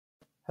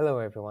Hello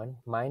everyone,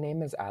 my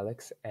name is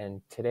Alex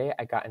and today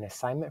I got an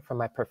assignment from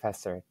my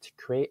professor to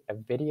create a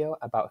video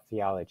about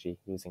theology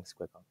using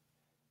Squigl.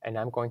 And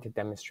I'm going to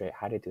demonstrate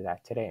how to do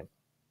that today.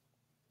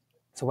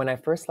 So when I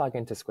first log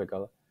into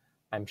Squigl,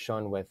 I'm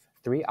shown with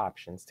three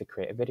options to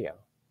create a video: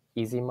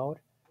 easy mode,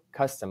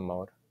 custom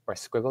mode, or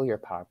Squigl your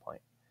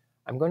PowerPoint.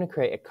 I'm going to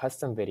create a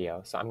custom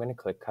video, so I'm going to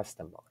click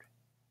custom mode.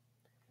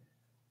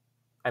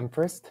 I'm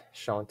first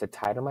shown to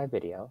title my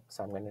video,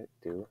 so I'm going to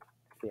do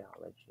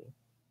theology.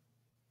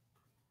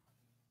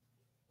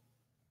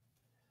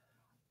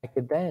 I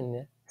could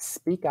then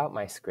speak out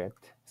my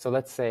script. So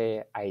let's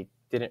say I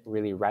didn't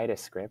really write a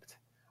script.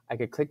 I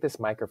could click this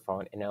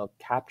microphone and it'll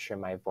capture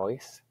my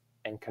voice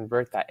and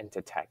convert that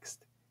into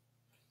text.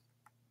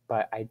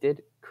 But I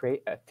did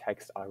create a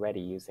text already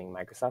using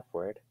Microsoft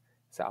Word,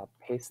 so I'll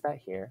paste that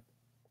here.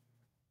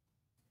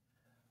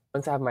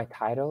 Once I have my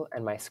title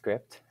and my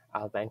script,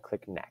 I'll then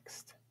click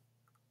Next.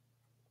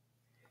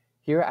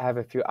 Here I have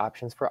a few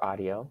options for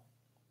audio.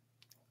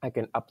 I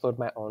can upload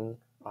my own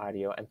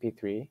audio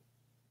MP3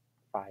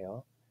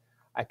 file.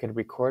 I could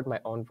record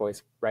my own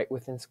voice right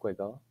within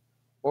Squigl,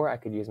 or I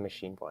could use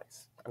machine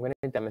voice. I'm going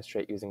to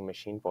demonstrate using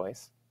machine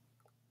voice.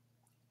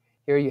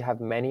 Here you have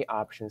many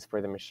options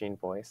for the machine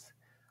voice.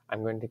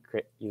 I'm going to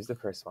use the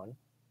first one.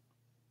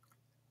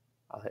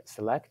 I'll hit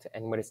select,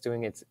 and what it's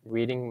doing is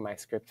reading my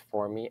script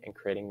for me and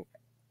creating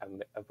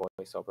a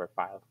voiceover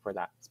file for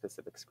that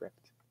specific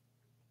script.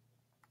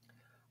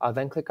 I'll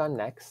then click on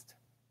Next.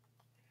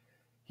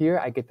 Here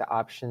I get the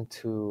option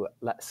to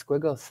let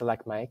Squigl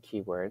select my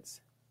keywords,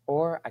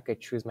 or I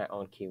could choose my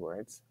own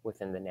keywords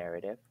within the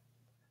narrative.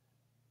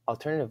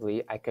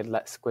 Alternatively, I could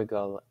let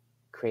Squigl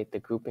create the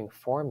grouping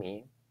for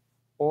me,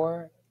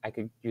 or I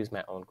could use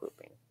my own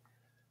grouping.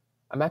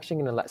 I'm actually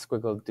going to let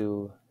Squigl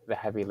do the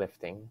heavy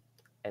lifting,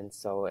 and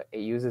so it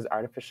uses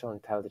artificial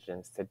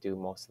intelligence to do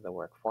most of the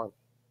work for me.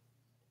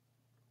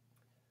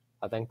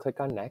 I'll then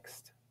click on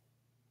Next.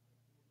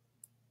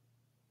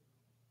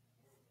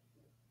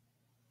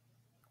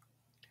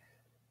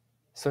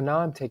 So now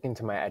I'm taken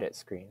to my edit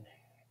screen,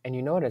 and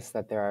you notice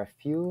that there are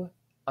a few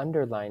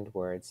underlined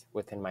words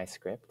within my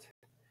script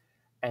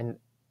and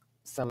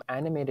some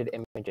animated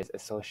images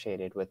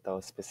associated with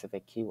those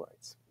specific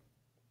keywords.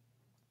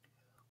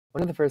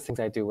 One of the first things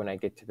I do when I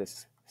get to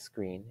this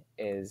screen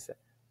is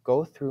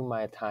go through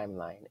my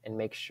timeline and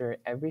make sure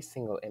every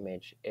single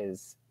image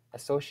is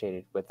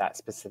associated with that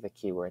specific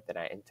keyword that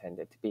I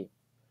intended to be.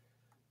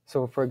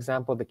 So for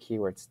example, the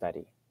keyword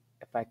study.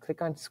 If I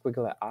click on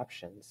Squigl at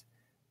options,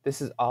 this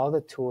is all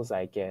the tools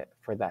I get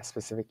for that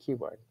specific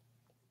keyword.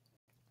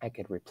 I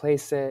could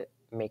replace it,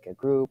 make a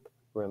group,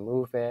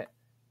 remove it,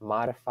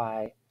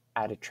 modify,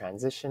 add a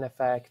transition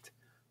effect,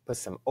 put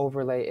some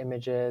overlay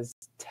images,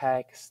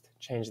 text,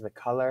 change the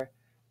color,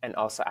 and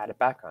also add a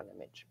background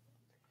image.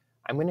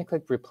 I'm going to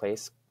click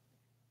replace,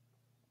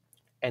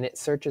 and it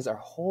searches our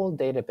whole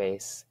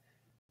database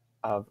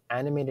of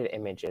animated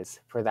images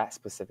for that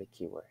specific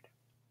keyword.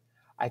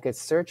 I could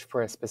search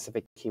for a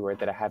specific keyword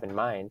that I have in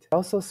mind. I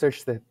also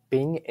search the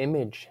Bing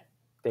image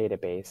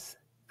database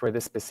for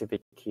this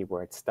specific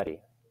keyword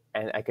study,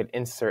 and I could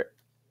insert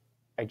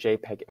a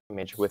JPEG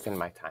image within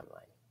my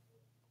timeline.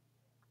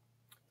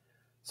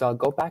 So I'll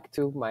go back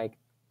to my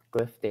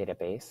glyph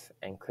database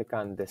and click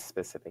on this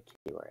specific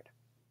keyword.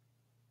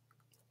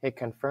 Hit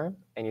confirm,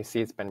 and you see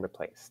it's been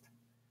replaced.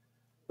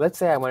 Let's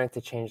say I wanted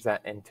to change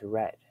that into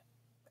red.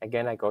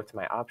 Again, I go to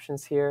my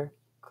options here,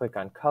 click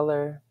on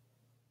color,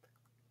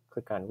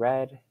 click on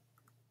red,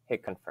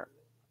 hit confirm.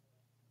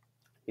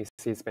 You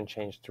see it's been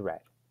changed to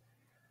red.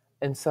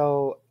 And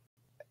so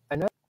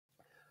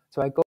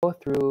I go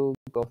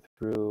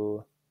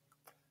through,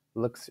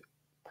 looks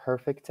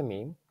perfect to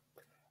me.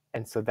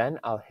 And so then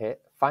I'll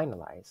hit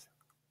finalize.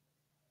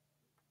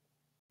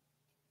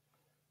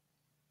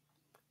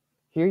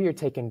 Here you're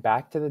taken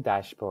back to the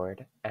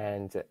dashboard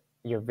and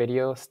your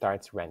video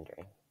starts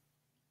rendering.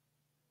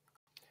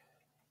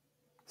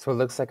 So it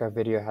looks like our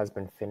video has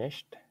been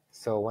finished.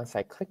 So once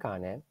I click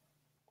on it,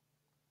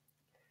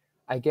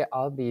 I get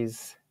all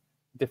these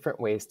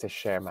different ways to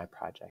share my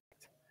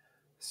project.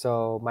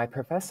 So my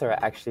professor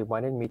actually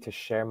wanted me to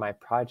share my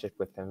project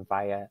with him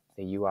via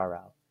the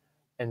URL.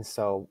 And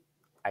so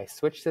I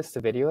switched this to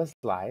video as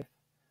live.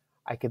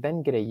 I could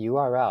then get a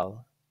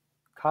URL,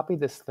 copy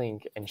this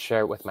link, and share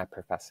it with my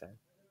professor.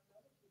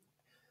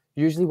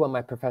 Usually what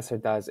my professor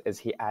does is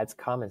he adds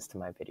comments to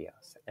my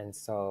videos. And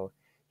so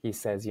he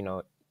says,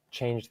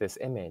 change this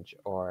image,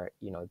 or,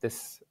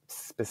 this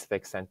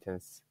specific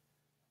sentence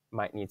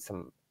might need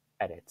some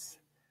edits.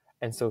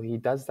 And so he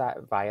does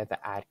that via the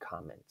add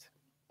comment.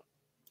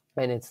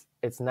 And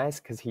it's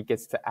nice because he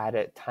gets to add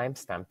a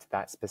timestamp to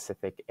that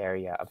specific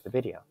area of the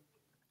video.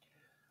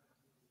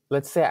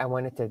 Let's say I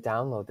wanted to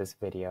download this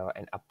video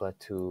and upload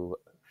to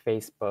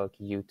Facebook,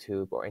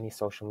 YouTube, or any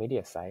social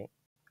media site.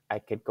 I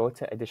could go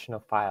to additional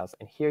files,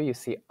 and here you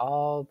see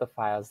all the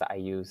files that I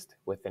used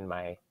within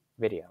my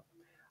video.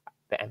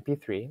 The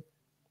MP3,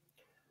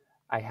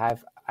 I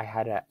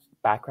had a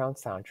background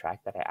soundtrack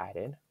that I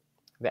added,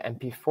 the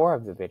MP4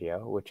 of the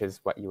video, which is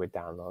what you would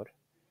download,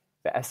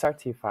 the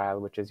SRT file,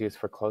 which is used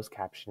for closed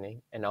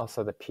captioning, and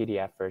also the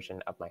PDF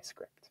version of my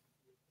script.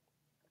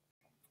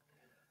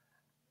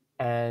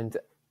 And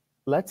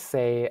let's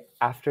say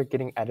after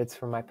getting edits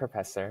from my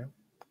professor,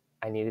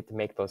 I needed to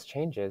make those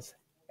changes.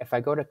 If I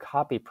go to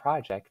copy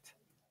project,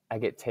 I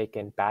get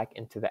taken back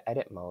into the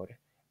edit mode,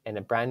 and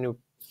a brand new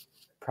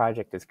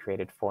project is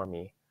created for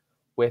me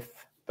with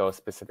those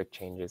specific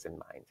changes in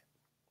mind.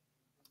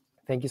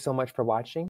 Thank you so much for watching.